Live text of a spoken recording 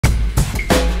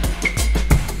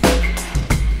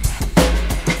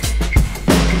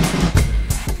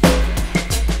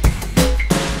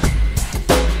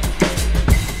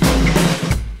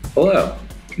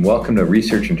and welcome to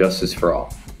Research and Justice for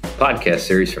All, a podcast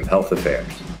series from Health Affairs.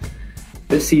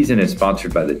 This season is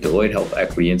sponsored by the Deloitte Health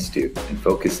Equity Institute and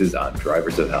focuses on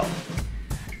drivers of health.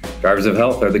 Drivers of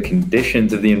health are the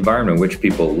conditions of the environment in which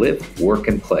people live, work,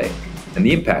 and play, and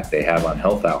the impact they have on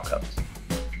health outcomes.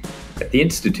 At the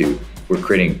Institute, we're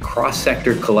creating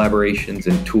cross-sector collaborations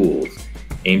and tools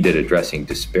aimed at addressing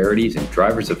disparities in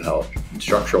drivers of health and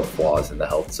structural flaws in the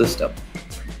health system.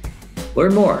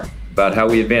 Learn more about how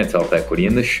we advance health equity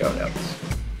in the show notes.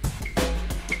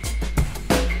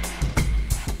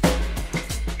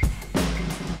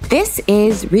 This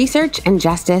is Research and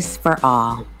Justice for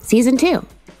All, Season 2,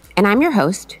 and I'm your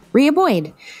host, Rhea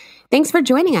Boyd. Thanks for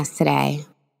joining us today.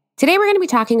 Today we're going to be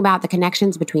talking about the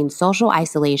connections between social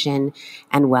isolation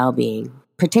and well-being,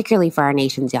 particularly for our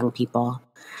nation's young people.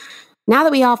 Now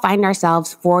that we all find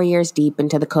ourselves 4 years deep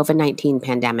into the COVID-19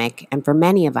 pandemic, and for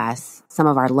many of us, some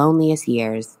of our loneliest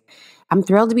years, I'm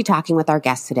thrilled to be talking with our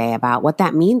guests today about what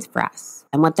that means for us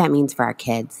and what that means for our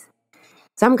kids.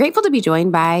 So I'm grateful to be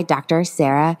joined by Dr.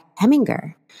 Sarah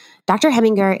Hemminger. Dr.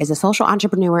 Hemminger is a social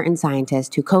entrepreneur and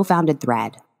scientist who co-founded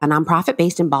Thread, a nonprofit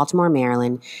based in Baltimore,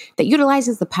 Maryland, that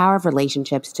utilizes the power of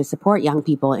relationships to support young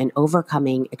people in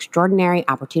overcoming extraordinary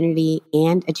opportunity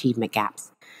and achievement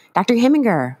gaps. Dr.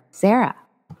 Hemminger, Sarah,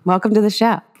 welcome to the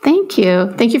show. Thank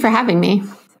you. Thank you for having me.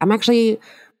 I'm actually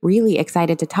really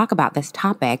excited to talk about this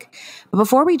topic. But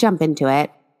before we jump into it,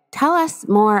 tell us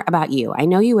more about you. I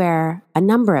know you wear a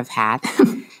number of hats.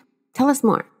 Tell us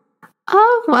more.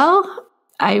 Well,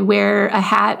 I wear a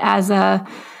hat as a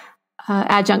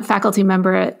adjunct faculty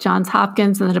member at Johns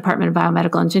Hopkins in the Department of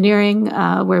Biomedical Engineering,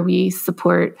 where we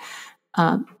support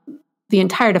the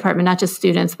entire department, not just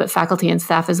students, but faculty and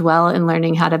staff as well, in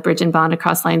learning how to bridge and bond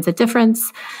across lines of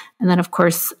difference. And then, of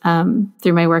course,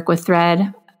 through my work with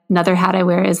Thread, another hat I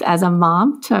wear is as a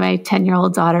mom to my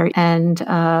 10-year-old daughter and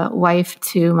wife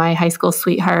to my high school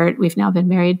sweetheart. We've now been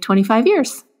married 25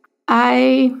 years.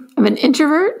 I am an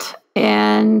introvert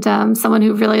and someone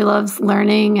who really loves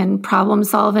learning and problem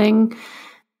solving.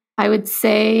 I would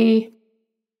say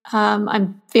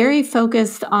I'm very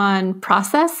focused on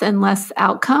process and less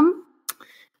outcome.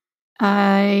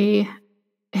 I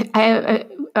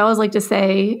always like to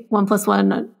say 1 +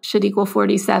 1 should equal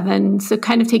 47. So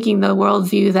kind of taking the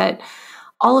worldview that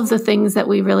all of the things that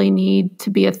we really need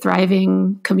to be a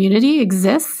thriving community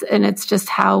exists. And it's just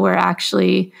how we're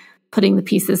actually putting the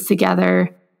pieces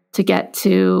together to get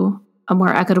to a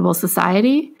more equitable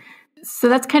society. So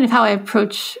that's kind of how I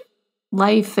approach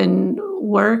life and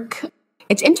work.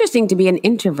 It's interesting to be an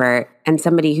introvert and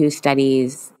somebody who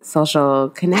studies social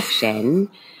connection.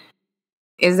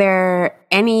 Is there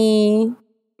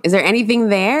anything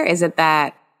there? Is it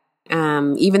that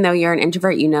even though you're an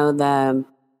introvert, you know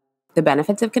the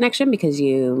benefits of connection because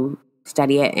you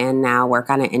study it and now work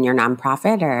on it in your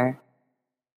nonprofit? Or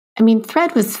I mean,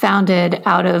 Thread was founded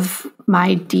out of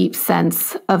my deep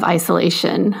sense of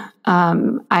isolation.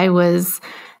 I was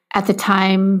at the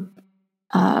time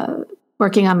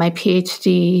working on my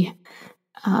PhD.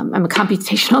 I'm a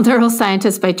computational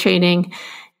neuroscientist by training,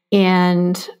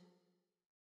 and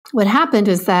what happened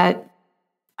is that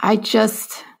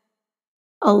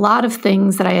a lot of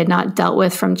things that I had not dealt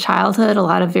with from childhood, a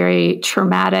lot of very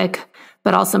traumatic,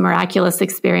 but also miraculous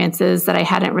experiences that I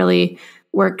hadn't really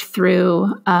worked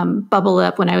through, bubbled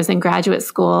up when I was in graduate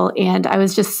school. And I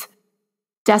was just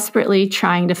desperately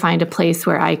trying to find a place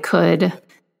where I could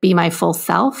be my full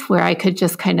self, where I could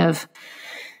just kind of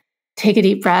take a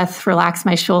deep breath, relax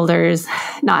my shoulders,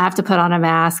 not have to put on a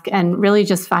mask, and really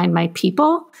just find my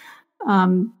people.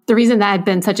 The reason that had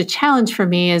been such a challenge for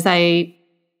me is I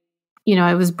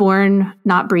was born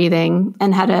not breathing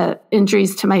and had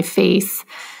injuries to my face.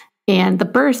 And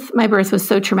my birth was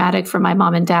so traumatic for my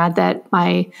mom and dad that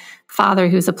my father,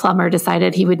 who's a plumber,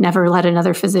 decided he would never let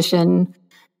another physician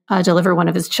deliver one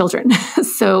of his children.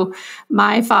 So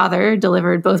my father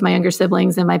delivered both my younger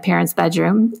siblings in my parents'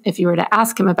 bedroom. If you were to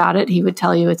ask him about it, he would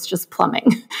tell you it's just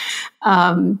plumbing.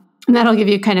 And that'll give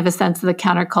you kind of a sense of the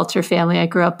counterculture family I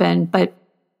grew up in. But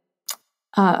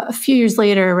a few years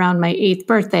later, around my 8th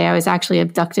birthday, I was actually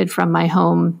abducted from my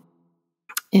home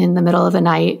in the middle of the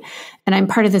night. And I'm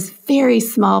part of this very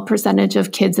small percentage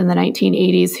of kids in the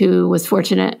 1980s who was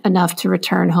fortunate enough to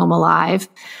return home alive.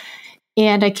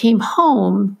 And I came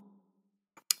home,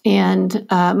 and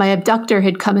my abductor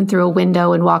had come in through a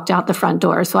window and walked out the front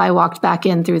door. So I walked back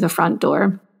in through the front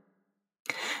door.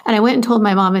 And I went and told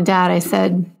my mom and dad, I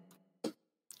said,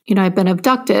 I've been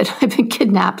abducted. I've been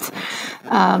kidnapped.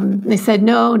 They said,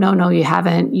 no, you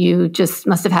haven't. You just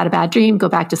must have had a bad dream. Go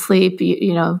back to sleep.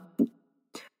 No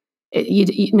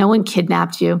one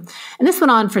kidnapped you. And this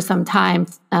went on for some time.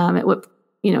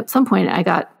 at some point I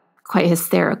got quite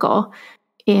hysterical.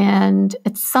 And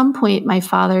at some point, my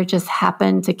father just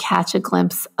happened to catch a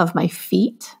glimpse of my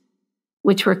feet,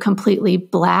 which were completely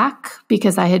black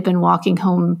because I had been walking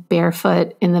home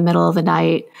barefoot in the middle of the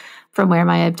night from where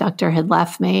my abductor had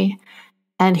left me.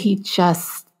 And he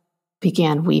just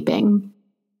began weeping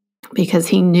because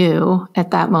he knew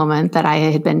at that moment that I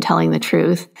had been telling the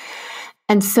truth.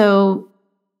 And so,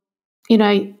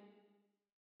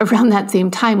 around that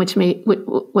same time,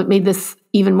 what made this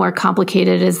even more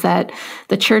complicated is that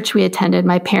the church we attended,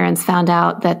 my parents found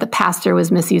out that the pastor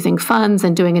was misusing funds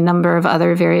and doing a number of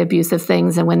other very abusive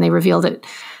things. And when they revealed it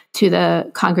to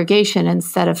the congregation,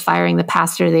 instead of firing the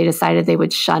pastor, they decided they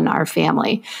would shun our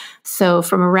family. So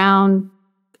from around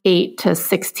 8 to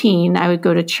 16, I would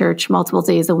go to church multiple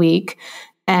days a week,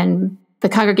 and the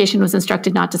congregation was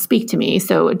instructed not to speak to me.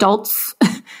 So adults,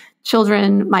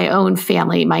 children, my own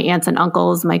family, my aunts and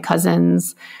uncles, my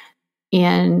cousins.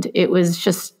 And it was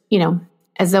just,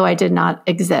 as though I did not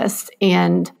exist.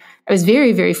 And I was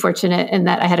very, very fortunate in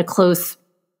that I had a close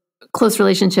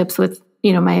relationships with,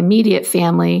 my immediate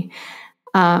family.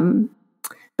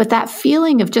 But that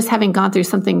feeling of just having gone through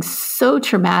something so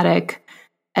traumatic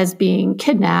as being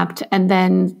kidnapped, and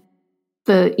then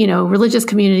the, religious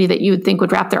community that you would think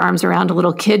would wrap their arms around a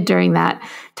little kid during that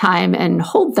time and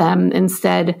hold them,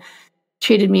 instead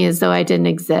treated me as though I didn't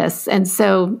exist. And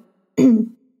so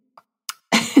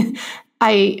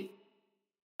I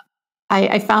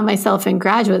found myself in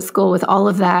graduate school with all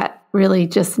of that really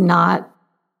just not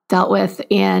dealt with,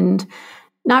 and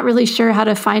not really sure how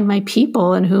to find my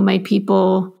people and who my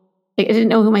people, I didn't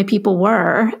know who my people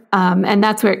were. And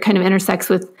that's where it kind of intersects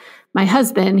with my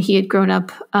husband. He had grown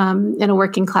up in a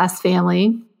working class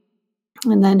family,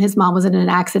 and then his mom was in an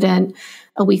accident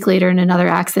a week later in another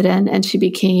accident, and she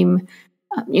became,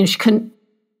 she couldn't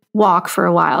walk for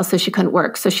a while, so she couldn't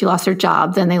work. So she lost her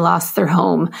job. Then they lost their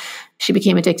home. She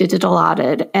became addicted to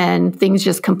Deloitte, and things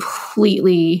just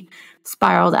completely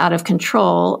spiraled out of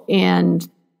control. And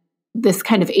this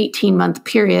kind of 18-month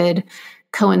period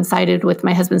coincided with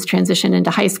my husband's transition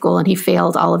into high school, and he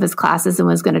failed all of his classes and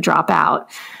was going to drop out.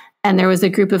 And there was a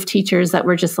group of teachers that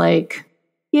were just like,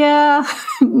 yeah,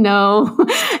 no.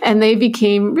 And they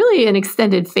became really an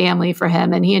extended family for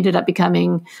him. And he ended up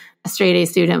becoming a straight A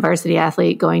student, varsity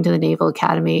athlete, going to the Naval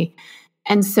Academy.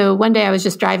 And so one day I was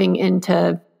just driving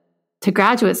into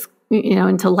graduate,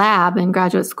 into lab in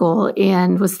graduate school,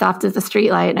 and was stopped at the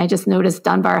streetlight. And I just noticed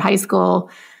Dunbar High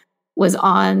School was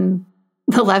on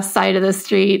the left side of the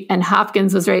street and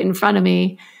Hopkins was right in front of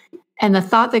me. And the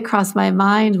thought that crossed my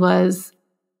mind was,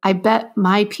 I bet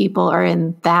my people are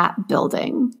in that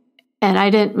building. And I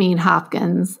didn't mean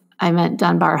Hopkins. I meant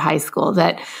Dunbar High School,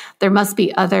 that there must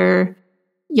be other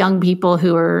young people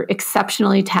who are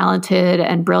exceptionally talented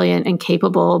and brilliant and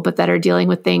capable, but that are dealing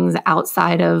with things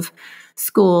outside of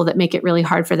school that make it really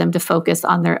hard for them to focus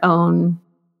on their own,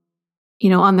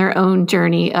 on their own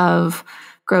journey of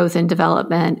growth and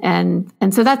development. And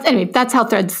so that's how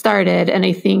Thread started. And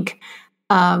I think,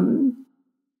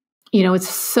 it's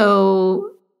so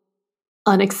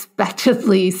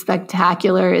unexpectedly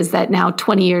spectacular is that now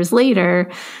 20 years later,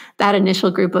 that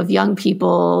initial group of young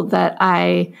people that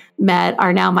I met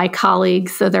are now my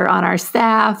colleagues. So they're on our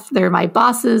staff, they're my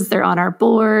bosses, they're on our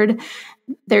board.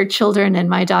 Their children and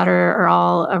my daughter are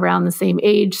all around the same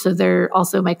age. So they're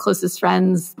also my closest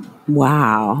friends.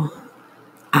 Wow.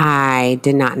 I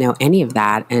did not know any of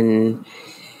that. And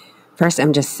first,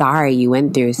 I'm just sorry you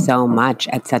went through so much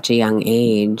at such a young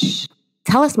age.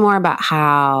 Tell us more about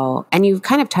how, and you've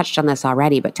kind of touched on this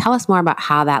already, but tell us more about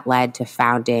how that led to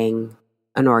founding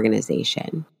an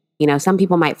organization. Some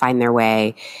people might find their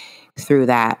way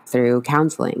through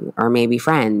counseling or maybe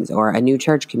friends or a new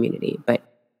church community, but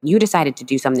you decided to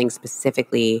do something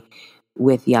specifically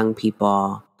with young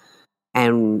people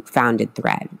and founded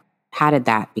Thread. How did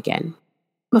that begin?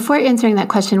 Before answering that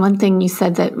question, one thing you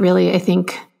said that really I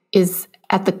think is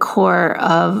at the core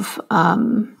of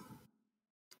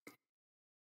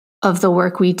the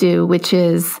work we do, which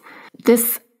is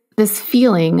this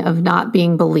feeling of not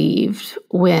being believed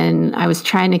when I was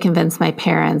trying to convince my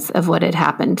parents of what had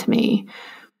happened to me.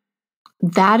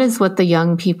 That is what the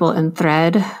young people in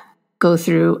Thread go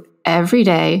through every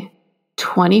day,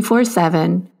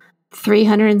 24/7,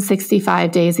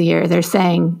 365 days a year. They're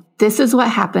saying, this is what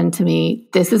happened to me.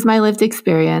 This is my lived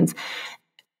experience.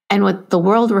 And what the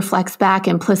world reflects back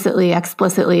implicitly,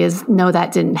 explicitly is, no,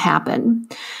 that didn't happen.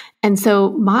 And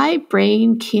so my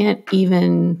brain can't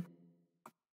even,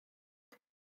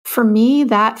 for me,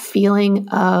 that feeling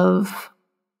of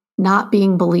not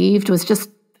being believed was just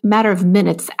a matter of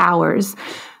minutes, hours.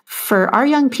 For our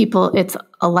young people, it's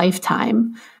a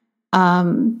lifetime.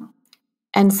 And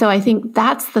so I think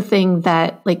that's the thing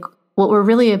that, like, what we're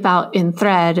really about in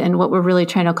Thread and what we're really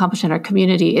trying to accomplish in our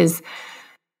community is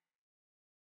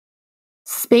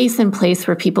space and place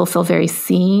where people feel very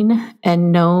seen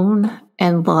and known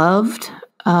and loved.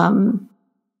 So,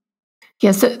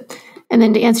 and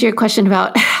then to answer your question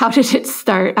about how did it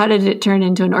start? How did it turn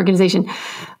into an organization?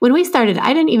 When we started,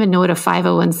 I didn't even know what a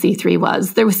 501c3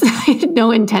 was. I had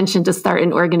no intention to start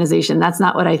an organization. That's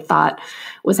not what I thought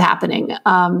was happening.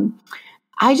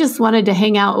 I just wanted to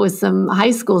hang out with some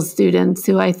high school students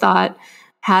who I thought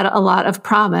had a lot of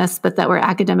promise, but that were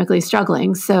academically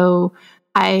struggling. So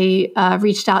I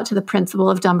reached out to the principal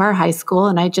of Dunbar High School,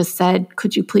 and I just said,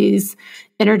 could you please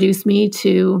introduce me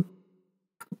to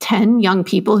 10 young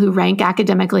people who rank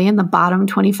academically in the bottom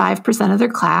 25% of their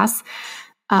class,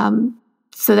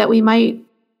 so that we might,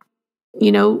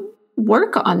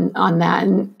 work on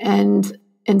that. And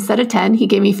instead of 10, he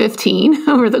gave me 15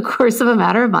 over the course of a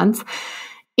matter of months.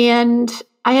 And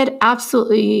I had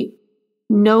absolutely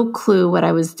no clue what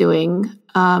I was doing.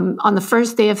 On the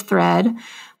first day of Thread,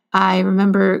 I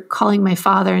remember calling my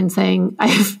father and saying,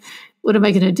 what am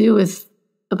I going to do with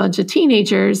a bunch of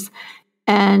teenagers?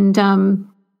 And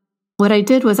what I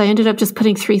did was I ended up just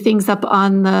putting 3 things up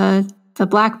on the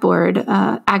blackboard: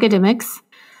 academics,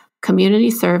 community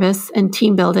service, and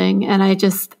team building. And I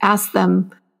just asked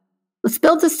them, let's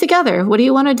build this together. What do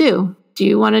you want to do? Do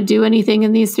you want to do anything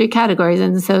in these 3 categories?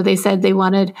 And so they said they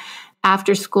wanted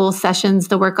after school sessions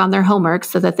to work on their homework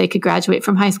so that they could graduate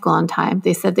from high school on time.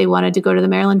 They said they wanted to go to the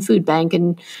Maryland Food Bank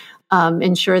and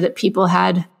ensure that people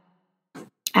had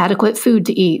adequate food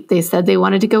to eat. They said they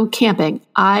wanted to go camping.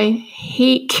 I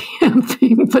hate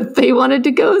camping, but they wanted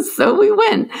to go, so we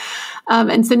went.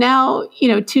 And so now,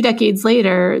 2 decades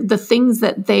later, the things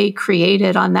that they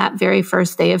created on that very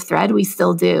first day of Thread, we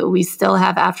still do. We still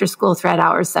have after-school Thread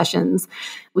hour sessions.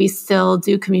 We still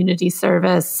do community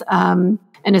service, and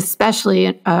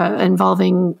especially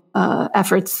involving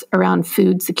efforts around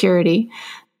food security.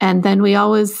 And then we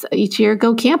always, each year,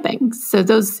 go camping. So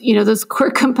those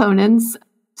core components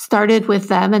started with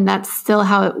them, and that's still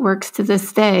how it works to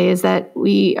this day, is that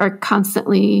we are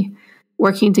constantly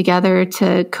working together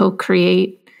to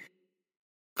co-create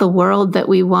the world that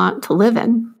we want to live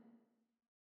in.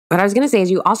 What I was going to say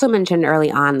is, you also mentioned early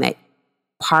on that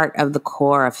part of the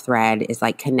core of Thread is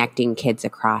like connecting kids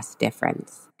across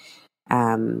difference.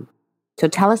 So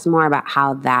tell us more about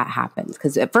how that happens.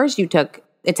 Because at first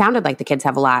it sounded like the kids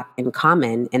have a lot in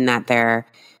common in that they're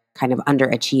kind of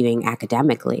underachieving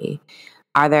academically.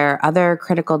 Are there other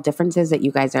critical differences that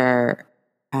you guys are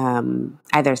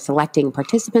either selecting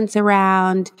participants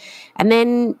around? And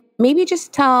then maybe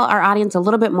just tell our audience a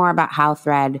little bit more about how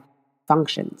Thread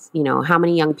functions. How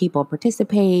many young people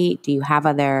participate? Do you have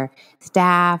other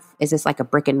staff? Is this like a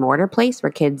brick and mortar place where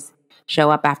kids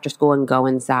show up after school and go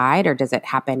inside? Or does it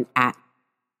happen at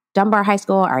Dunbar High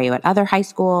School? Are you at other high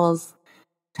schools?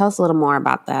 Tell us a little more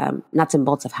about the nuts and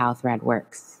bolts of how Thread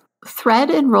works. Thread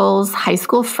enrolls high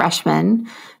school freshmen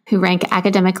who rank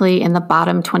academically in the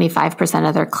bottom 25%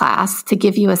 of their class. To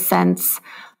give you a sense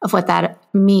of what that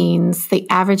means, the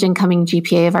average incoming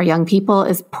GPA of our young people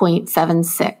is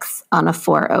 0.76 on a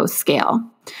 4.0 scale.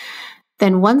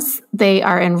 Then once they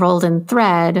are enrolled in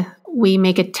Thread, we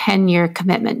make a 10-year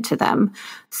commitment to them.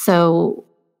 So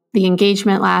the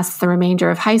engagement lasts the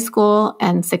remainder of high school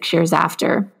and 6 years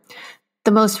after.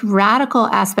 The most radical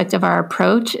aspect of our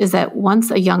approach is that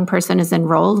once a young person is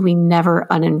enrolled, we never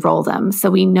unenroll them. So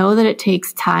we know that it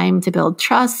takes time to build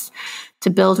trust,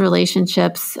 to build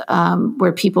relationships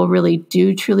where people really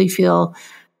do truly feel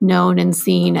known and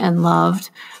seen and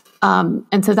loved.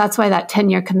 And so that's why that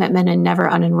 10-year commitment and never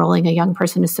unenrolling a young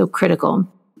person is so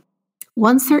critical.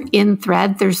 Once they're in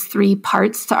Thread, there's 3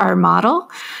 parts to our model.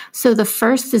 So the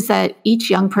first is that each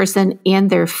young person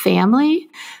and their family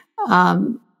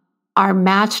are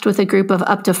matched with a group of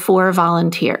up to 4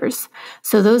 volunteers.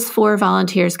 So those 4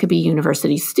 volunteers could be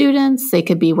university students, they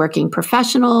could be working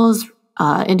professionals,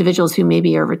 individuals who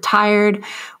maybe are retired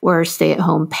or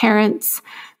stay-at-home parents.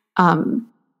 But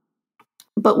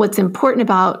what's important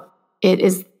about it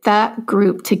is that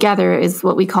group together is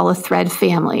what we call a Thread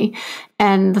family.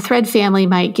 And the Thread family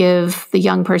might give the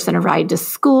young person a ride to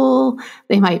school,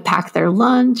 they might pack their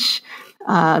lunch,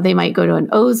 they might go to an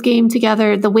O's game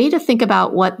together. The way to think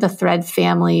about what the Thread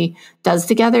family does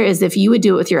together is, if you would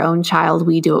do it with your own child,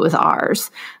 we do it with ours.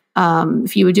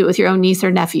 If you would do it with your own niece or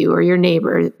nephew or your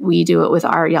neighbor, we do it with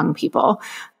our young people.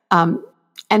 And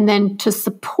then to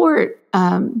support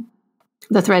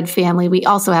the Thread family, we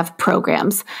also have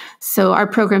programs. So our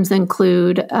programs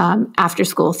include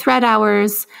after-school Thread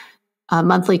hours,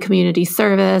 monthly community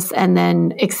service, and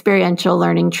then experiential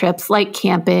learning trips like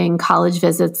camping, college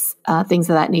visits, things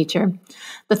of that nature.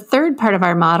 The third part of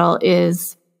our model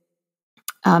is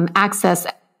access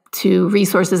to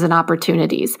resources and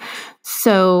opportunities.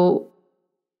 So,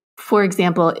 for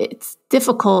example, it's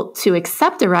difficult to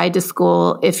accept a ride to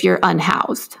school if you're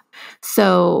unhoused.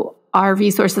 So our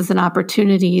resources and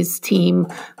opportunities team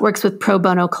works with pro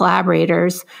bono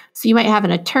collaborators. So you might have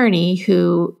an attorney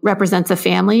who represents a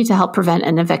family to help prevent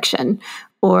an eviction,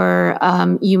 or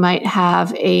you might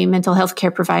have a mental health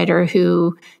care provider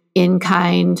who in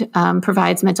kind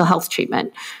provides mental health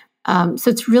treatment. So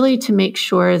it's really to make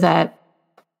sure that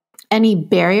any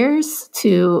barriers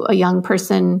to a young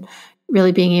person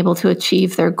really being able to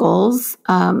achieve their goals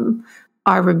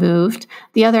are removed.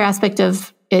 The other aspect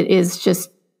of it is just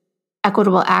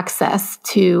equitable access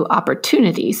to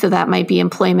opportunity. So that might be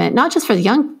employment, not just for the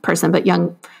young person, but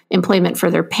young employment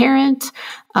for their parent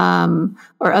or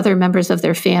other members of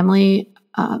their family,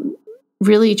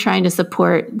 really trying to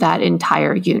support that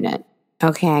entire unit.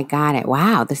 Okay, I got it.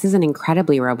 Wow, this is an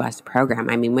incredibly robust program.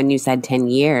 I mean, when you said 10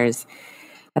 years,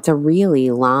 that's a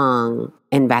really long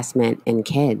investment in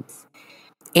kids.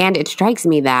 And it strikes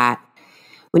me that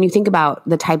when you think about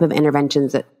the type of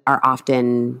interventions that are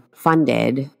often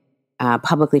funded,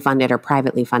 publicly funded or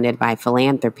privately funded by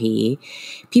philanthropy,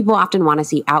 people often want to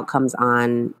see outcomes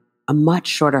on a much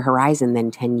shorter horizon than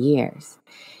 10 years.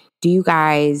 Do you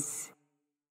guys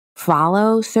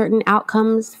follow certain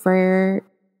outcomes for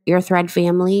your Thread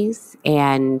families?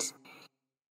 And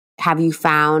have you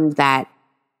found that,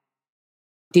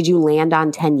 did you land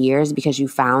on 10 years because you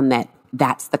found that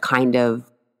that's the kind of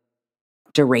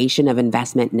duration of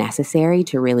investment necessary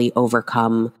to really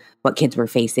overcome what kids were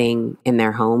facing in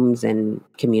their homes and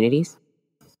communities?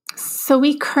 So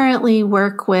we currently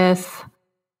work with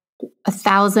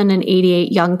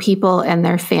 1,088 young people and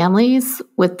their families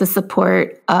with the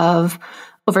support of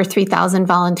over 3,000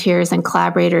 volunteers and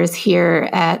collaborators here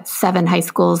at 7 high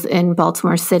schools in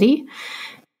Baltimore City.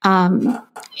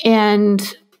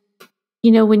 And,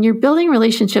 you know, when you're building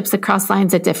relationships across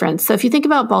lines of difference, so if you think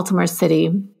about Baltimore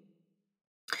City,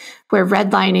 where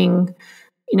redlining,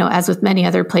 you know, as with many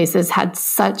other places, had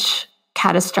such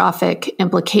catastrophic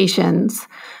implications,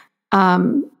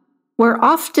 we're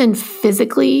often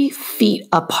physically feet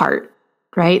apart,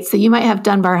 right? So you might have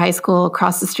Dunbar High School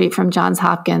across the street from Johns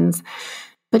Hopkins,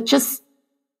 but just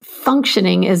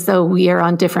functioning as though we are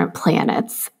on different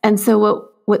planets. And so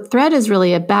what Thread is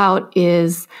really about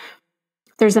is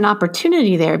there's an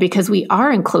opportunity there because we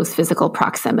are in close physical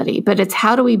proximity, but it's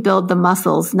how do we build the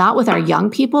muscles, not with our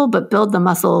young people, but build the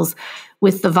muscles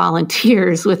with the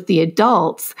volunteers, with the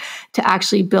adults, to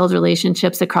actually build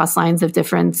relationships across lines of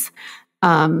difference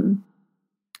in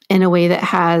a way that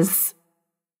has,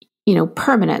 you know,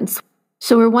 permanence.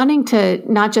 So we're wanting to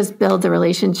not just build the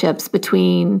relationships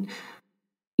between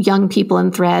young people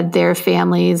in Thread, their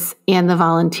families, and the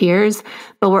volunteers,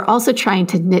 but we're also trying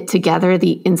to knit together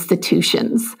the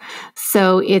institutions.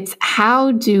 So it's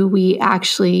how do we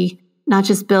actually not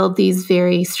just build these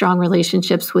very strong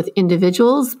relationships with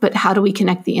individuals, but how do we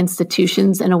connect the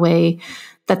institutions in a way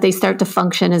that they start to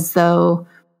function as though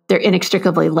they're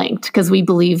inextricably linked? Because we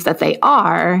believe that they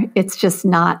are. It's just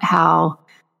not how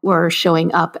we're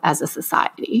showing up as a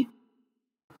society.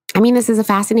 I mean, this is a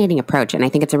fascinating approach, and I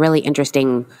think it's a really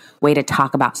interesting way to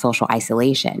talk about social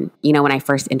isolation. You know, when I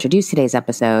first introduced today's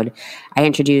episode, I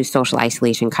introduced social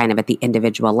isolation kind of at the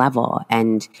individual level.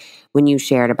 And when you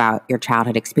shared about your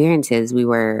childhood experiences, we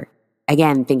were,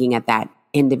 again, thinking at that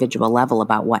individual level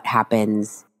about what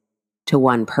happens to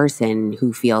one person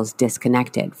who feels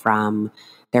disconnected from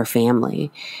their family.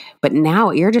 But now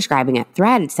what you're describing at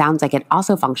Thread, it sounds like it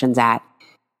also functions at,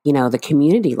 you know, the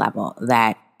community level,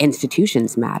 that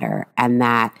institutions matter and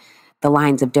that the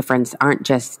lines of difference aren't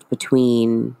just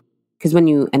between, because when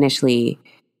you initially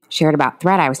shared about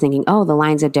Thread, I was thinking, oh, the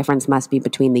lines of difference must be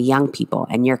between the young people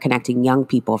and you're connecting young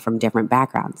people from different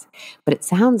backgrounds. But it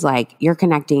sounds like you're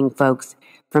connecting folks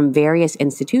from various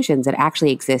institutions that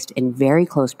actually exist in very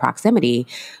close proximity,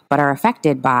 but are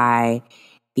affected by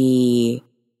the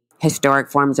historic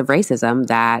forms of racism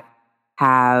that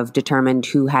have determined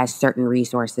who has certain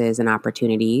resources and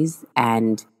opportunities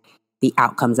and the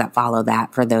outcomes that follow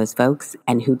that for those folks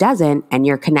and who doesn't. And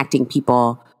you're connecting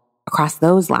people across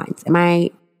those lines. Am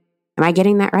I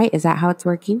getting that right? Is that how it's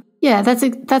working? Yeah, that's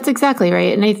exactly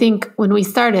right. And I think when we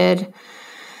started,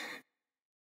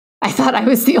 I thought I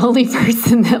was the only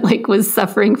person that was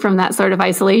suffering from that sort of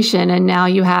isolation. And now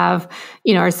you have,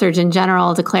 you know, our Surgeon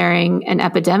General declaring an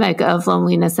epidemic of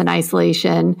loneliness and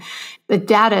isolation. The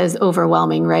data is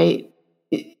overwhelming, right?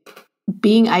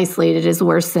 being isolated is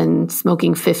worse than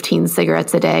smoking 15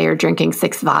 cigarettes a day or drinking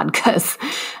 6 vodkas.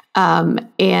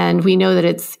 And we know that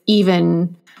it's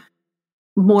even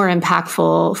more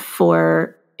impactful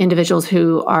for individuals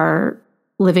who are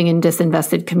living in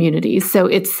disinvested communities. So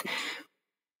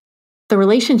the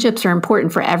relationships are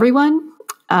important for everyone.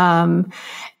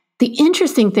 The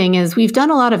interesting thing is we've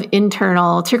done a lot of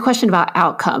internal, to your question about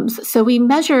outcomes. So we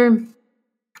measure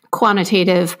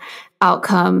quantitative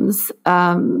outcomes,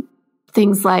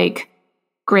 things like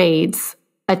grades,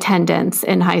 attendance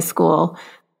in high school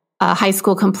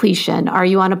completion. Are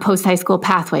you on a post-high school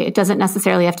pathway? It doesn't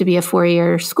necessarily have to be a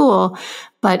 4-year school,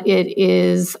 but it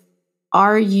is,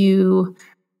 are you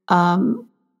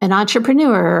an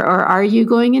entrepreneur, or are you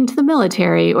going into the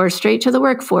military or straight to the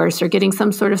workforce or getting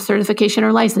some sort of certification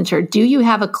or licensure? Do you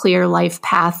have a clear life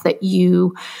path that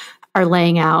you are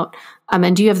laying out?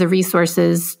 And do you have the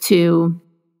resources to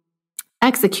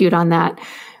execute on that?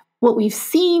 What we've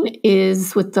seen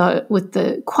is with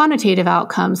the quantitative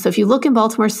outcomes. So if you look in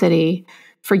Baltimore City,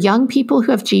 for young people who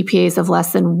have GPAs of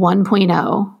less than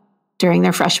 1.0 during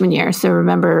their freshman year, so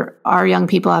remember, our young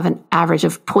people have an average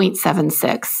of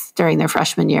 0.76 during their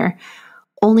freshman year,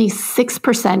 only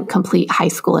 6% complete high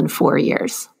school in 4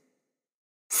 years.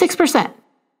 6%.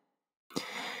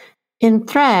 In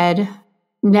Thread,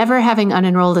 never having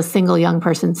unenrolled a single young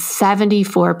person,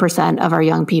 74% of our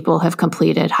young people have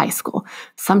completed high school.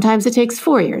 Sometimes it takes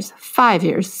 4 years, 5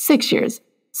 years, 6 years,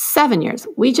 7 years.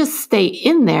 We just stay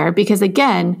in there because,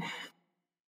 again,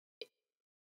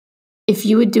 if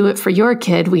you would do it for your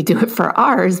kid, we do it for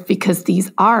ours because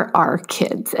these are our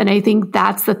kids. And I think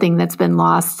that's the thing that's been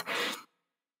lost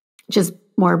just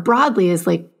more broadly is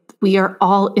like we are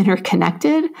all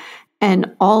interconnected.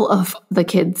 And all of the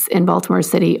kids in Baltimore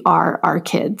City are our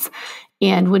kids.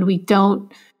 And when we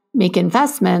don't make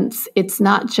investments, it's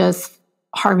not just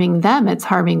harming them, it's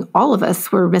harming all of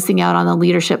us. We're missing out on the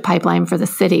leadership pipeline for the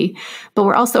city, but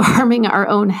we're also harming our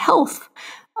own health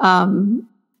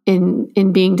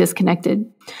in being disconnected.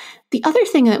 The other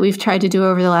thing that we've tried to do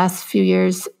over the last few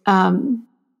years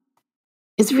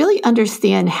is really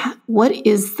understand what are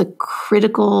the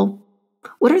critical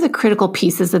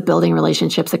pieces of building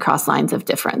relationships across lines of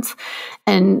difference.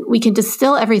 And we can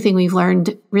distill everything we've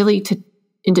learned really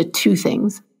into 2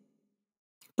 things.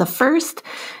 The first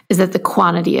is that the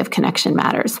quantity of connection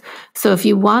matters. So if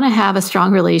you want to have a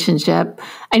strong relationship,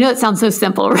 I know it sounds so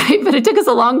simple, right? But it took us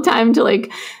a long time to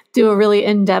do a really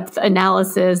in-depth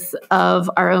analysis of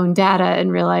our own data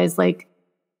and realize the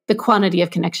quantity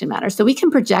of connection matters. So we can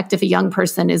project if a young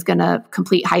person is going to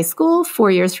complete high school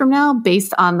 4 years from now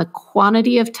based on the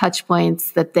quantity of touch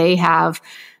points that they have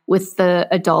with the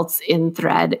adults in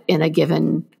Thread in a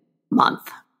given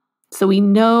month. So we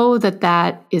know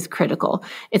that is critical.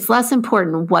 It's less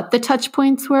important what the touch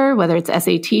points were, whether it's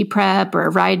SAT prep or a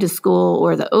ride to school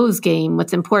or the O's game.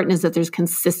 What's important is that there's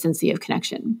consistency of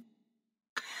connection.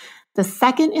 The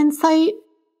second insight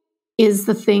is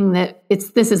the thing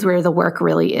this is where the work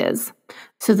really is.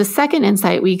 So the second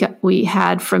insight we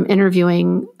had from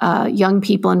interviewing young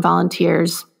people and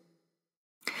volunteers,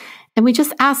 and we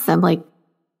just asked them,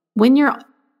 when you're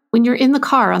in the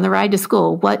car on the ride to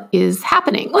school, what is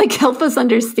happening? Help us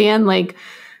understand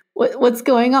what's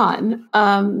going on.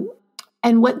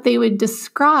 And what they would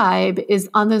describe is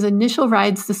on those initial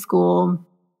rides to school,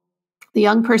 the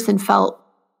young person felt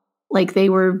like they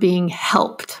were being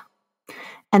helped.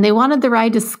 And they wanted the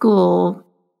ride to school,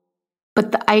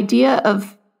 but the idea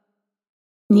of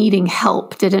needing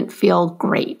help didn't feel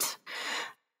great.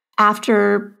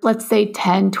 After, let's say,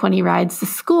 10, 20 rides to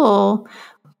school,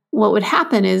 what would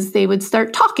happen is they would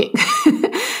start talking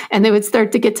and they would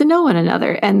start to get to know one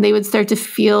another. And they would start to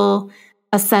feel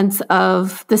a sense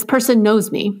of, this person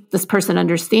knows me. This person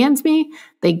understands me.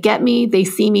 They get me. They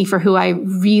see me for who I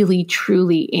really,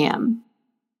 truly am.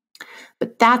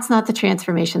 But that's not the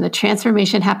transformation. The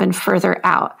transformation happened further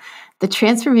out. The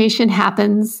transformation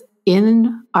happens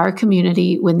in our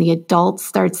community when the adult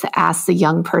starts to ask the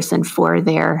young person for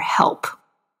their help.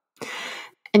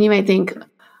 And you might think,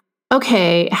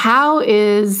 okay, how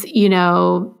is,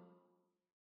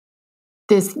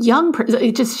 this young person,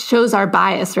 it just shows our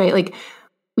bias, right?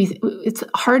 It's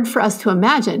hard for us to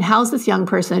imagine, how's this young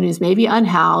person who's maybe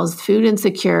unhoused, food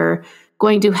insecure,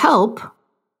 going to help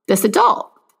this adult?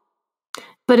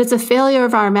 But it's a failure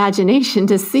of our imagination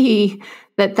to see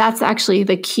that that's actually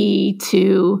the key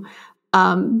to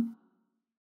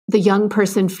the young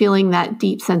person feeling that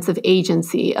deep sense of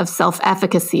agency, of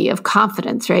self-efficacy, of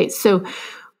confidence, right? So,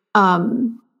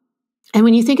 and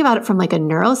when you think about it from a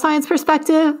neuroscience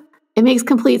perspective, it makes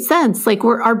complete sense. Like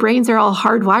our brains are all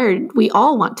hardwired. We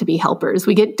all want to be helpers.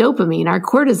 We get dopamine. Our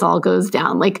cortisol goes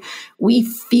down. Like we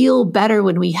feel better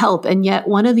when we help. And yet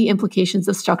one of the implications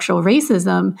of structural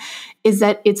racism is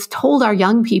that it's told our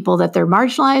young people that they're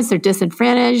marginalized, they're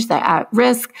disenfranchised, they're at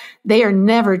risk. They are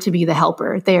never to be the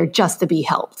helper. They are just to be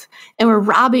helped. And we're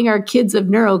robbing our kids of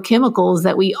neurochemicals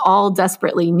that we all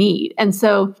desperately need. And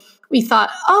so we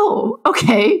thought, oh,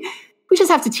 okay, we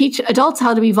just have to teach adults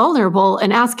how to be vulnerable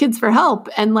and ask kids for help.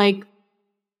 And like,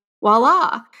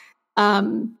 voila.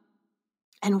 And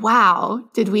wow,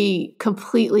 did we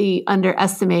completely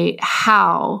underestimate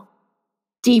how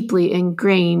deeply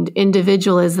ingrained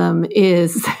individualism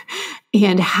is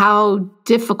and how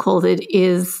difficult it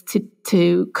is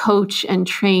to coach and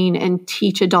train and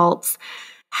teach adults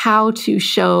how to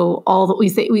show all that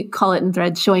we call it in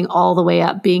Thread, showing all the way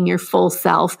up, being your full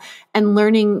self and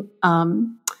learning,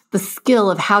 the skill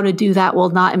of how to do that while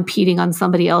not impeding on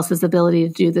somebody else's ability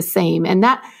to do the same. And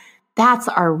that's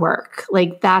our work.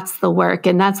 Like that's the work.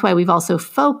 And that's why we've also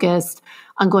focused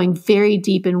on going very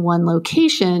deep in one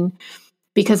location,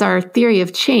 because our theory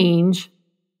of change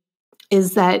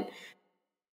is that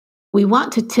we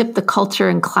want to tip the culture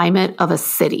and climate of a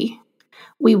city.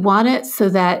 We want it so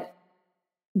that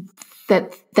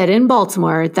in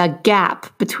Baltimore, the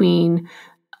gap between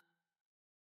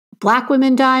Black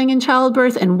women dying in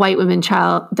childbirth and white women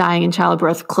dying in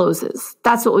childbirth closes.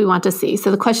 That's what we want to see.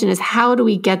 So the question is, how do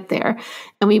we get there?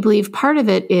 And we believe part of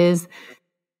it is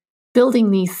building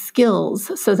these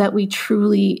skills so that we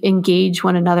truly engage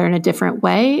one another in a different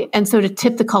way. And so to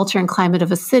tip the culture and climate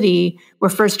of a city, we're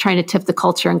first trying to tip the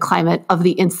culture and climate of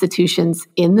the institutions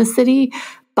in the city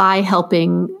by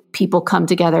helping people come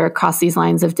together across these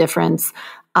lines of difference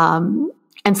and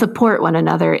support one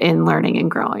another in learning and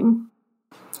growing.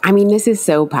 I mean, this is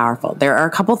so powerful. There are a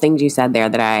couple things you said there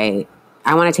that I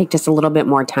want to take just a little bit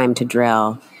more time to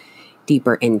drill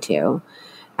deeper into.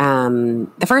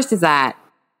 The first is that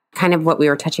kind of what we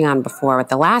were touching on before with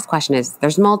the last question is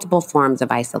there's multiple forms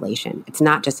of isolation. It's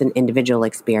not just an individual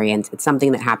experience. It's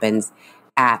something that happens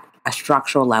at a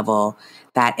structural level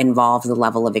that involves a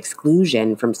level of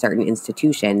exclusion from certain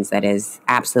institutions that is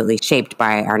absolutely shaped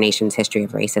by our nation's history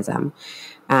of racism.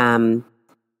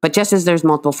 But just as there's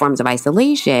multiple forms of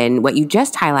isolation, what you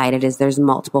just highlighted is there's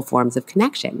multiple forms of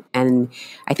connection. And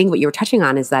I think what you were touching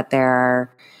on is that or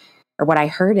what I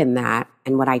heard in that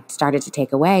and what I started to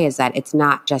take away is that it's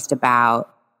not just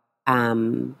about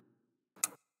having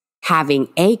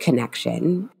a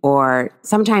connection, or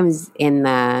sometimes in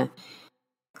the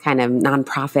kind of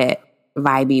nonprofit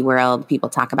vibey world, people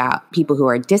talk about people who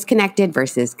are disconnected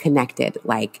versus connected.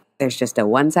 Like there's just a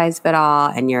one size fit all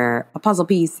and you're a puzzle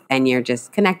piece and you're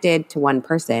just connected to one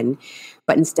person.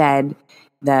 But instead,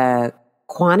 the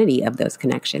quantity of those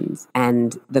connections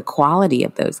and the quality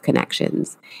of those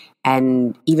connections,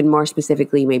 and even more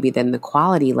specifically, maybe than the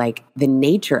quality, like the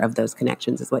nature of those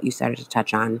connections is what you started to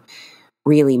touch on,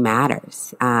 really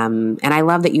matters. And I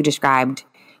love that you described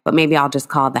what maybe I'll just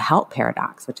call the help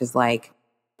paradox, which is like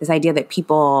this idea that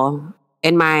people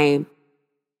in my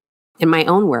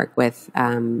own work with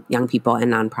young people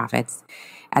and nonprofits,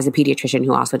 as a pediatrician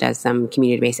who also does some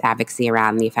community-based advocacy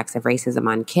around the effects of racism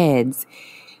on kids,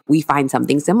 we find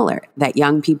something similar, that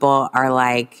young people are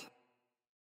like,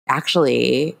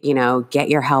 actually, get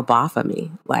your help off of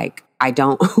me. Like, I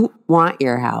don't want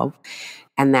your help.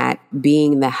 And that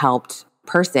being the helped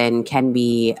person can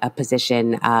be a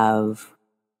position of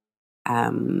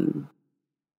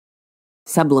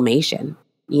sublimation.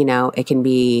 It can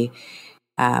be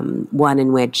one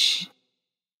in which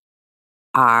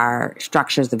our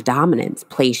structures of dominance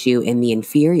place you in the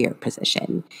inferior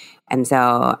position. And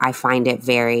so I find it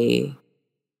very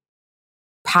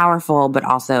powerful, but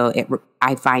also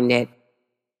I find it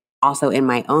also in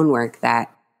my own work that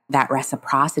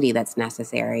reciprocity that's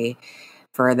necessary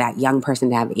for that young person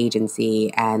to have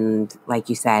agency and, like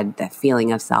you said, that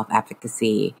feeling of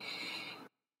self-efficacy.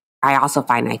 I also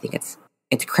find, I think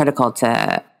it's critical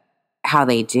to how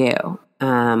they do.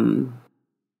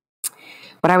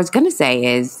 What I was going to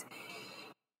say is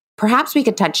perhaps we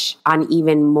could touch on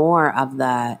even more of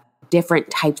the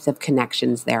different types of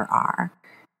connections there are.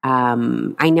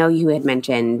 I know you had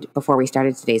mentioned before we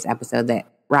started today's episode that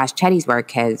Ross Chetty's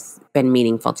work has been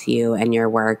meaningful to you and your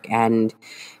work. And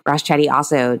Ross Chetty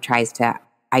also tries to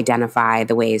identify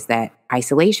the ways that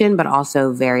isolation, but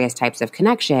also various types of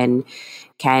connection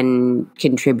can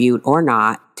contribute or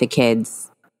not to kids'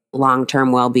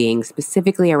 long-term well-being,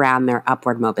 specifically around their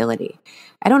upward mobility.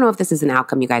 I don't know if this is an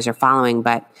outcome you guys are following,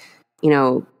 but,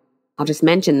 I'll just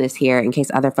mention this here in case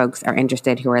other folks are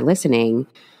interested who are listening.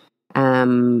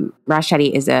 Raj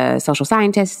Chetty is a social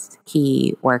scientist.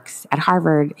 He works at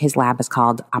Harvard. His lab is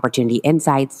called Opportunity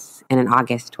Insights. And in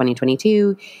August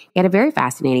 2022, he had a very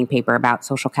fascinating paper about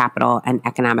social capital and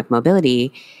economic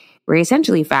mobility, where he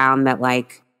essentially found that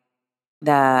like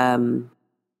the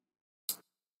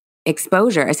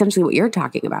exposure, essentially what you're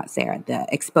talking about, Sarah, the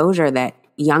exposure that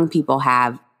young people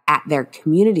have at their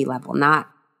community level, not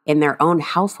in their own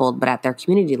household, but at their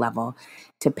community level,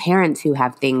 to parents who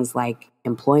have things like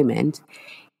employment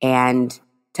and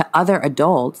to other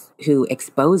adults who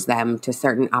expose them to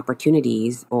certain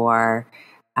opportunities or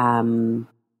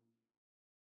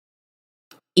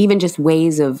even just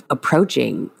ways of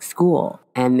approaching school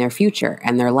and their future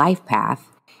and their life path,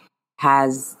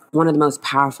 has one of the most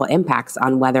powerful impacts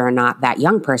on whether or not that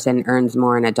young person earns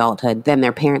more in adulthood than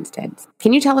their parents did.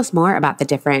 Can you tell us more about the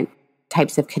different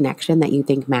types of connection that you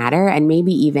think matter, and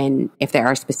maybe even if there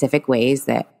are specific ways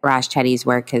that Raj Chetty's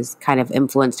work has kind of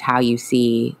influenced how you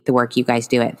see the work you guys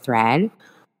do at Thread?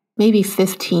 Maybe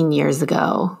 15 years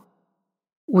ago,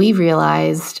 we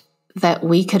realized that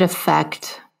we could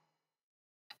affect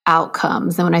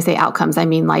outcomes. And when I say outcomes, I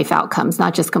mean life outcomes,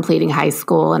 not just completing high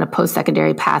school and a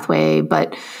post-secondary pathway,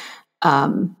 but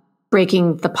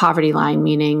breaking the poverty line,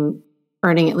 meaning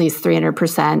earning at least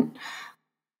 300%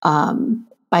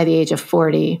 by the age of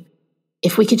 40,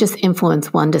 if we could just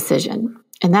influence one decision.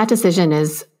 And that decision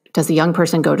is, does a young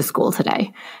person go to school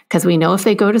today? Because we know if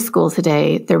they go to school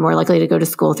today, they're more likely to go to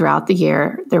school throughout the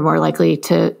year. They're more likely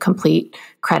to complete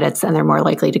credits, and they're more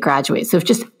likely to graduate. So if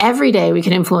just every day we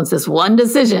can influence this one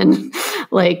decision,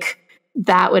 like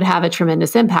that would have a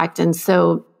tremendous impact. And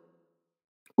so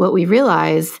what we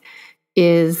realize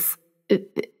is,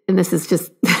 and this is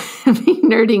just me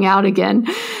nerding out again,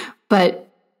 but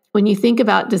when you think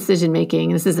about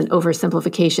decision-making, this is an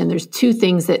oversimplification, there's two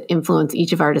things that influence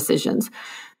each of our decisions.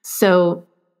 So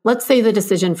let's say the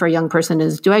decision for a young person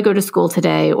is, do I go to school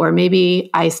today? Or maybe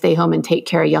I stay home and take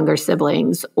care of younger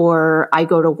siblings, or I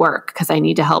go to work because I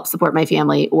need to help support my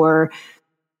family, or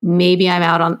maybe I'm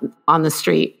out on the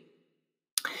street.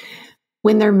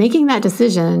 When they're making that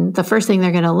decision, the first thing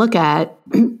they're going to look at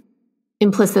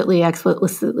implicitly,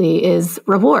 explicitly is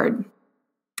reward.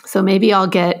 So maybe I'll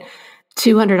get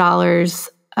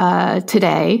 $200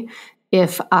 today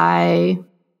if I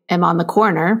am on the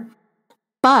corner.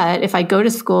 But if I go to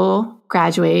school,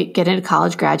 graduate, get into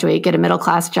college, graduate, get a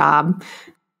middle-class job,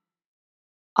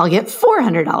 I'll get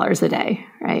 $400 a day,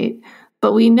 right?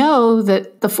 But we know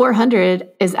that the 400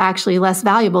 is actually less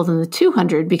valuable than the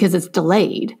 200 because it's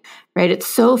delayed, right? It's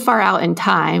so far out in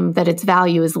time that its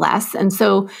value is less. And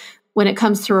so when it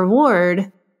comes to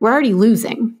reward, we're already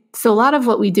losing. So a lot of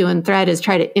what we do in Thread is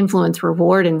try to influence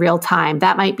reward in real time.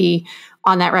 That might be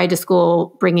on that ride to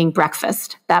school, bringing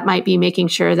breakfast. That might be making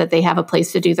sure that they have a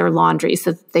place to do their laundry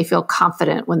so that they feel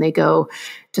confident when they go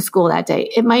to school that day.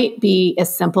 It might be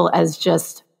as simple as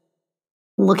just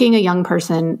looking a young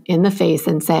person in the face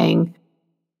and saying,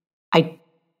 I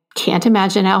can't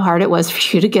imagine how hard it was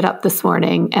for you to get up this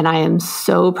morning, and I am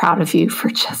so proud of you for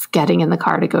just getting in the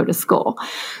car to go to school.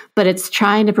 But it's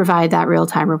trying to provide that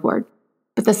real-time reward.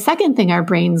 But the second thing our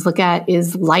brains look at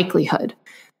is likelihood.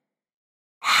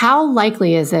 How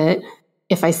likely is it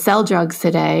if I sell drugs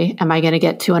today, am I going to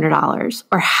get $200?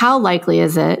 Or how likely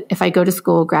is it if I go to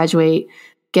school, graduate,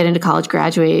 get into college,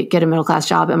 graduate, get a middle-class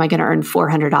job, am I going to earn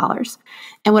 $400?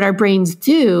 And what our brains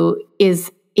do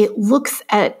is it looks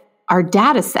at our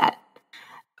data set,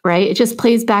 right? It just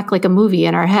plays back like a movie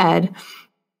in our head.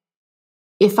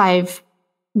 If I've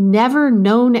never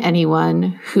known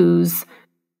anyone who's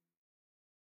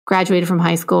graduated from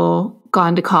high school,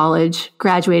 gone to college,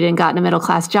 graduated and gotten a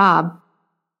middle-class job,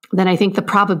 then I think the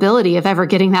probability of ever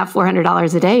getting that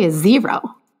 $400 a day is zero.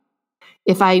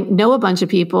 If I know a bunch of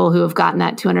people who have gotten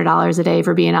that $200 a day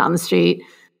for being out on the street,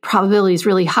 probability is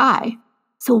really high.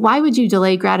 So why would you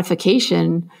delay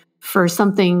gratification for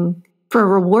something, for a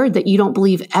reward that you don't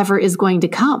believe ever is going to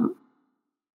come,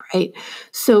 right?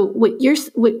 So what you're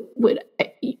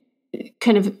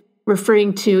kind of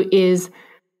referring to is,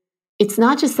 it's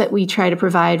not just that we try to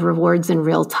provide rewards in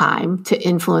real time to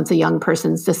influence a young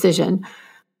person's decision,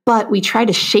 but we try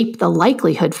to shape the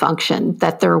likelihood function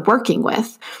that they're working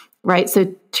with, right? So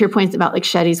to your points about like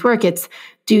Chetty's work, it's,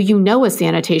 do you know a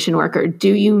sanitation worker?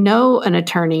 Do you know an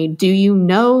attorney? Do you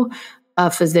know a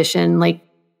physician? Like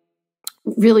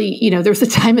really, you know, there's a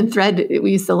time in Thread,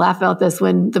 we used to laugh about this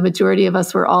when the majority of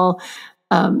us were all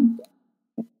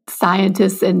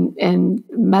scientists and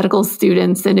medical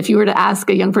students. And if you were to ask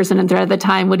a young person in Thread at the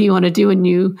time, what do you want to do when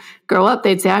you grow up?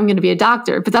 They'd say, I'm going to be a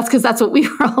doctor. But that's because that's what we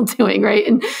were all doing, right?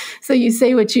 And so you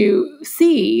say what you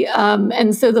see.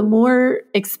 And so the more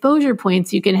exposure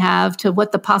points you can have to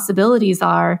what the possibilities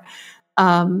are,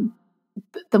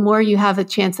 the more you have a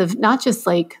chance of not just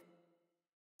like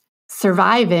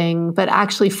surviving, but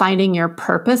actually finding your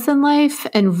purpose in life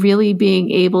and really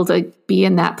being able to be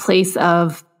in that place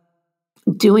of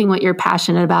doing what you're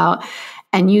passionate about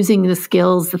and using the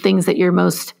skills, the things that you're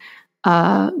most,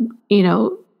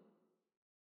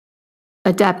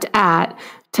 adept at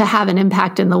to have an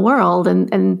impact in the world.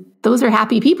 And those are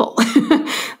happy people.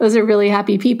 Those are really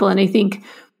happy people. And I think,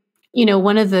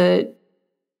 one of the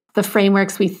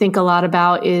frameworks we think a lot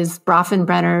about is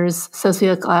Bronfenbrenner's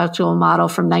sociological model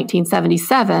from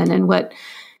 1977. And what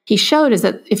he showed is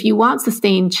that if you want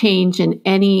sustained change in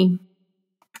any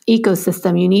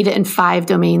ecosystem, you need it in 5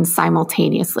 domains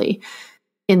simultaneously.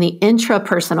 In the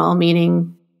intrapersonal,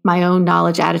 meaning my own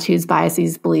knowledge, attitudes,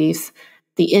 biases, beliefs.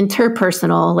 The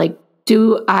interpersonal, like,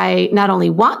 do I not only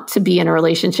want to be in a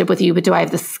relationship with you, but do I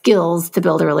have the skills to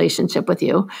build a relationship with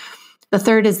you? The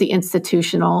third is the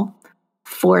institutional.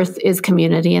 4th is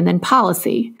community, and then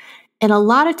policy. And a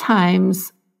lot of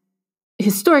times,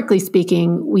 historically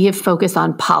speaking, we have focused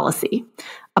on policy.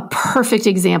 A perfect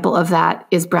example of that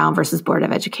is Brown versus Board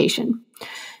of Education.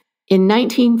 In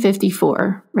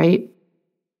 1954, right,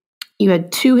 you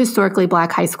had 2 historically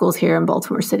Black high schools here in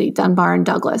Baltimore City, Dunbar and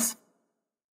Douglas.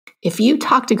 If you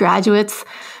talk to graduates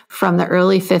from the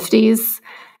early 50s,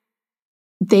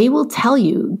 they will tell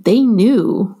you they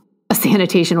knew a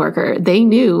sanitation worker, they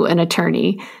knew an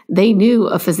attorney, they knew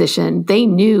a physician, they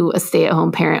knew a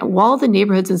stay-at-home parent. While the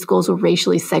neighborhoods and schools were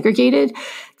racially segregated,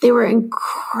 they were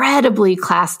incredibly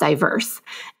class diverse.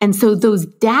 And so those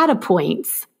data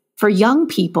points for young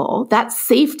people, that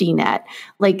safety net,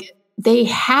 like they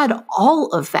had all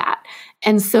of that.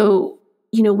 And so,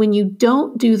 when you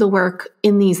don't do the work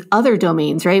in these other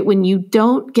domains, right? When you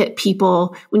don't get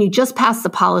people, when you just pass the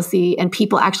policy and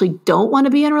people actually don't want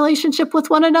to be in relationship with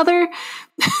one another,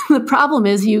 the problem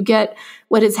is you get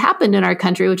what has happened in our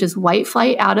country, which is white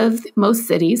flight out of most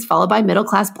cities, followed by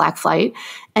middle-class Black flight.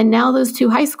 And now those 2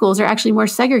 high schools are actually more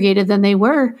segregated than they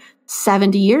were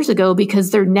 70 years ago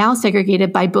because they're now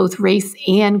segregated by both race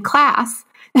and class.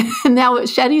 And now what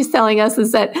Shetty's telling us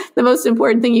is that the most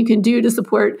important thing you can do to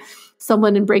support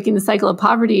someone in breaking the cycle of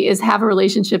poverty is have a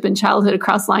relationship in childhood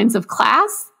across lines of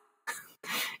class.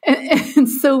 And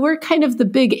so we're kind of the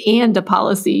big and a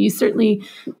policy.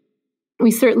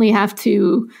 We certainly have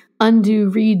to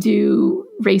undo, redo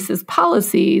racist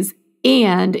policies.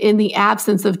 And in the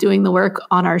absence of doing the work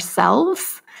on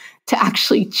ourselves to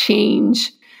actually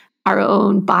change our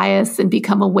own bias and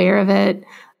become aware of it,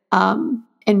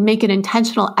 and make an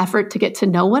intentional effort to get to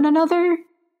know one another,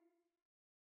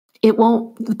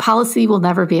 the policy will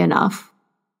never be enough.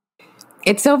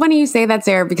 It's so funny you say that,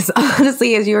 Sarah, because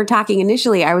honestly, as you were talking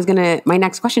initially, my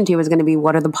next question to you was going to be,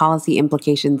 what are the policy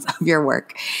implications of your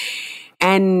work?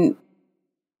 And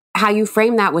how you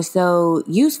frame that was so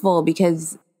useful,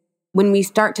 because when we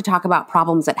start to talk about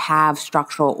problems that have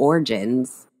structural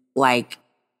origins, like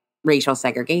racial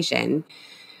segregation,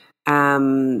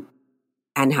 and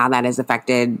how that has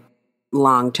affected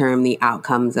long-term the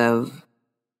outcomes of,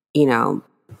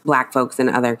 Black folks and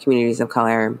other communities of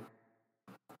color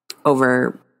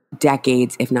over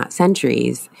decades, if not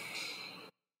centuries,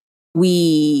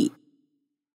 we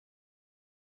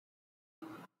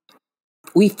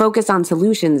focus on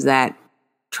solutions that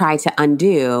try to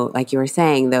undo, like you were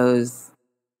saying, those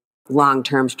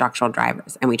long-term structural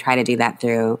drivers. And we try to do that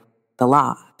through the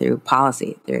law, through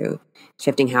policy, through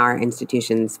shifting how our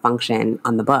institutions function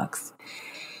on the books.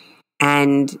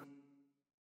 And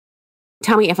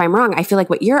tell me if I'm wrong, I feel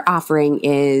like what you're offering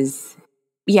is,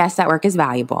 yes, that work is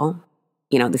valuable.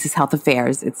 This is health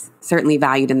affairs. It's certainly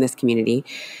valued in this community.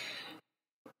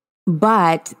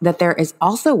 But that there is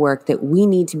also work that we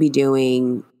need to be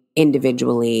doing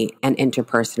individually and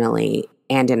interpersonally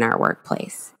and in our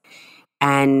workplace.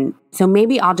 And so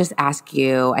maybe I'll just ask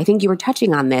you, I think you were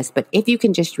touching on this, but if you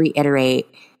can just reiterate,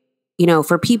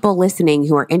 for people listening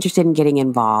who are interested in getting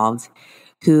involved,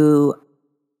 who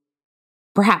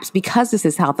perhaps because this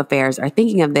is health affairs are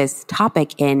thinking of this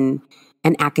topic in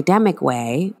an academic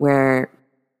way or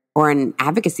an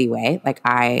advocacy way, like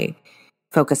I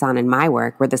focus on in my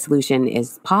work, where the solution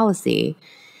is policy,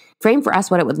 frame for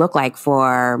us what it would look like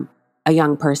for a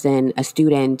young person, a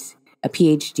student, a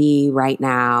PhD right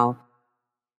now,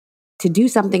 to do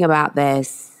something about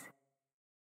this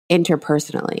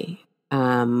interpersonally,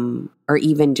 or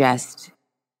even just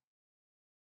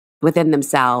within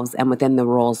themselves and within the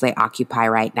roles they occupy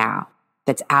right now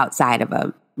that's outside of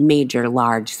a major,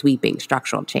 large, sweeping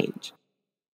structural change?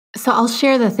 So I'll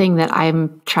share the thing that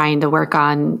I'm trying to work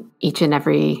on each and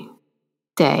every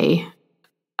day.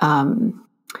 A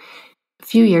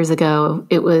few years ago,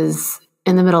 it was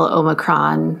in the middle of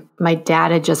Omicron. My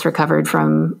dad had just recovered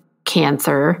from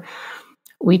cancer.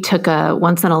 We took a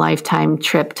once-in-a-lifetime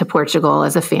trip to Portugal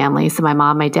as a family. So my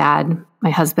mom, my dad, my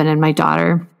husband, and my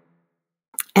daughter.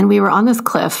 And we were on this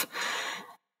cliff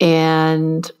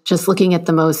and just looking at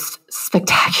the most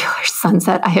spectacular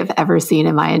sunset I have ever seen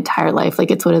in my entire life. Like,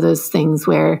 it's one of those things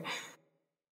where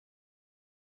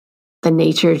the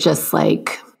nature just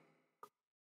like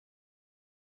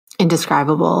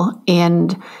indescribable.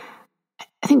 And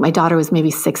I think my daughter was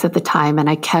maybe 6 at the time, and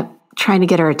I kept trying to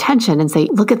get her attention and say,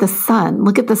 look at the sun,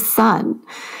 look at the sun.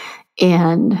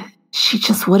 And she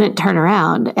just wouldn't turn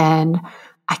around. And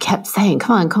I kept saying,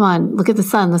 come on, look at the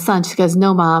sun, the sun. She goes,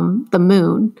 no, Mom, the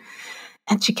moon.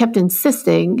 And she kept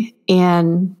insisting.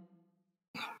 And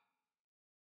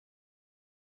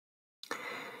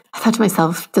I thought to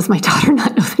myself, does my daughter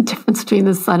not know the difference between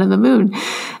the sun and the moon?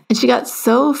 And she got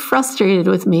so frustrated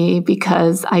with me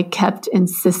because I kept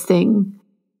insisting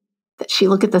that she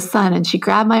look at the sun, and she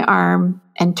grabbed my arm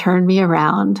and turned me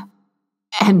around.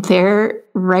 And there,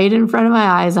 right in front of my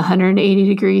eyes, 180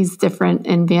 degrees different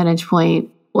in vantage point,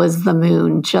 was the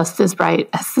moon, just as bright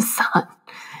as the sun.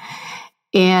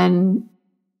 And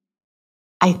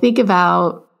I think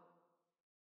about,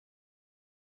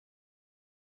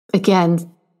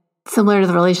 again, similar to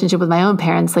the relationship with my own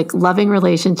parents, like loving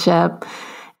relationship.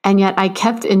 And yet I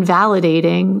kept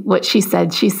invalidating what she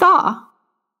said she saw,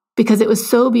 because it was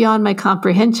so beyond my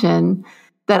comprehension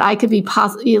that I could be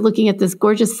looking at this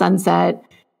gorgeous sunset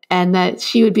and that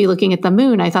she would be looking at the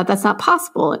moon. I thought, that's not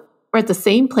possible. We're at the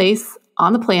same place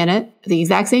on the planet at the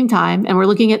exact same time, and we're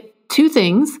looking at two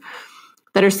things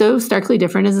that are so starkly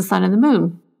different as the sun and the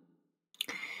moon.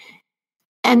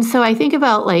 And so I think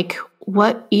about like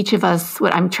what each of us,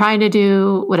 what I'm trying to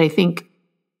do, what I think,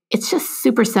 it's just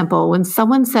super simple. When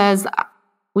someone says,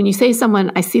 when you say to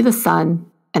someone, I see the sun,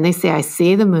 and they say, I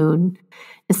see the moon,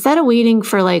 instead of waiting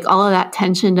for like all of that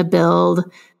tension to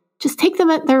build, just take them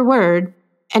at their word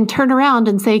and turn around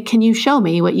and say, can you show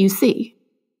me what you see?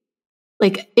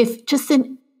 Like, if just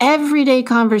in everyday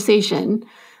conversation,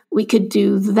 we could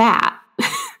do that,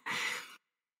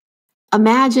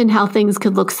 imagine how things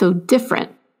could look so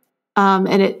different.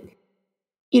 And it,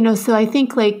 so I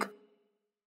think like,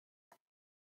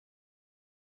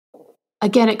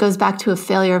 again, it goes back to a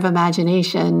failure of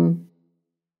imagination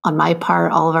on my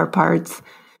part, all of our parts.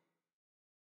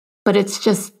 But it's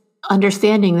just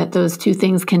understanding that those two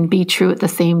things can be true at the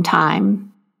same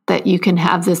time, that you can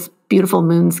have this beautiful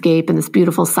moonscape and this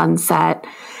beautiful sunset.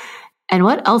 And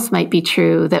what else might be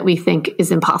true that we think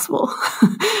is impossible,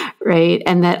 right?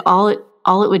 And that all it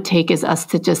would take is us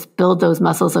to just build those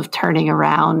muscles of turning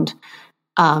around.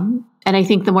 And I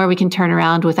think the more we can turn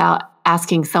around without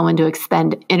asking someone to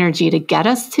expend energy to get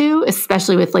us to,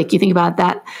 especially with like, you think about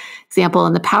that example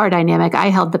in the power dynamic, I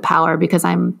held the power because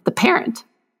I'm the parent.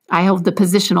 I held the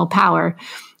positional power.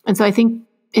 And so I think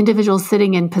individuals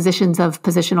sitting in positions of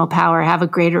positional power have a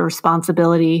greater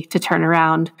responsibility to turn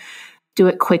around, do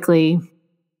it quickly,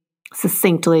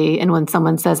 succinctly. And when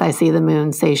someone says, I see the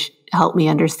moon, say, help me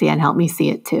understand, help me see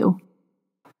it too.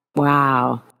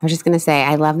 Wow. I was just going to say,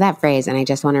 I love that phrase, and I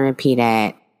just want to repeat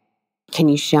it. Can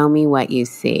you show me what you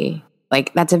see?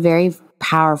 Like, that's a very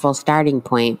powerful starting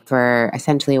point for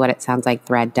essentially what it sounds like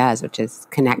Thread does, which is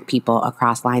connect people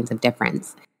across lines of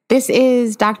difference. This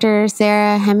is Dr.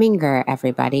 Sarah Hemminger,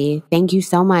 everybody. Thank you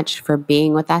so much for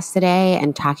being with us today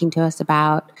and talking to us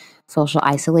about social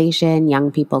isolation,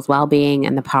 young people's well-being,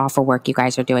 and the powerful work you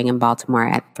guys are doing in Baltimore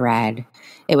at Thread.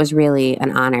 It was really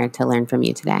an honor to learn from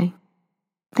you today.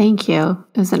 Thank you.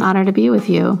 It was an honor to be with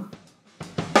you.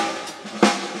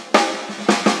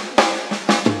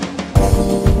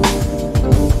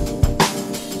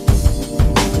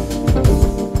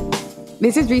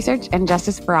 This is Research and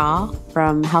Justice for All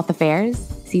from Health Affairs,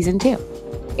 Season 2.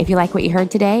 If you like what you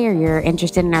heard today or you're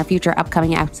interested in our future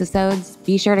upcoming episodes,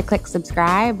 be sure to click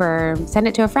subscribe or send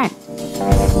it to a friend.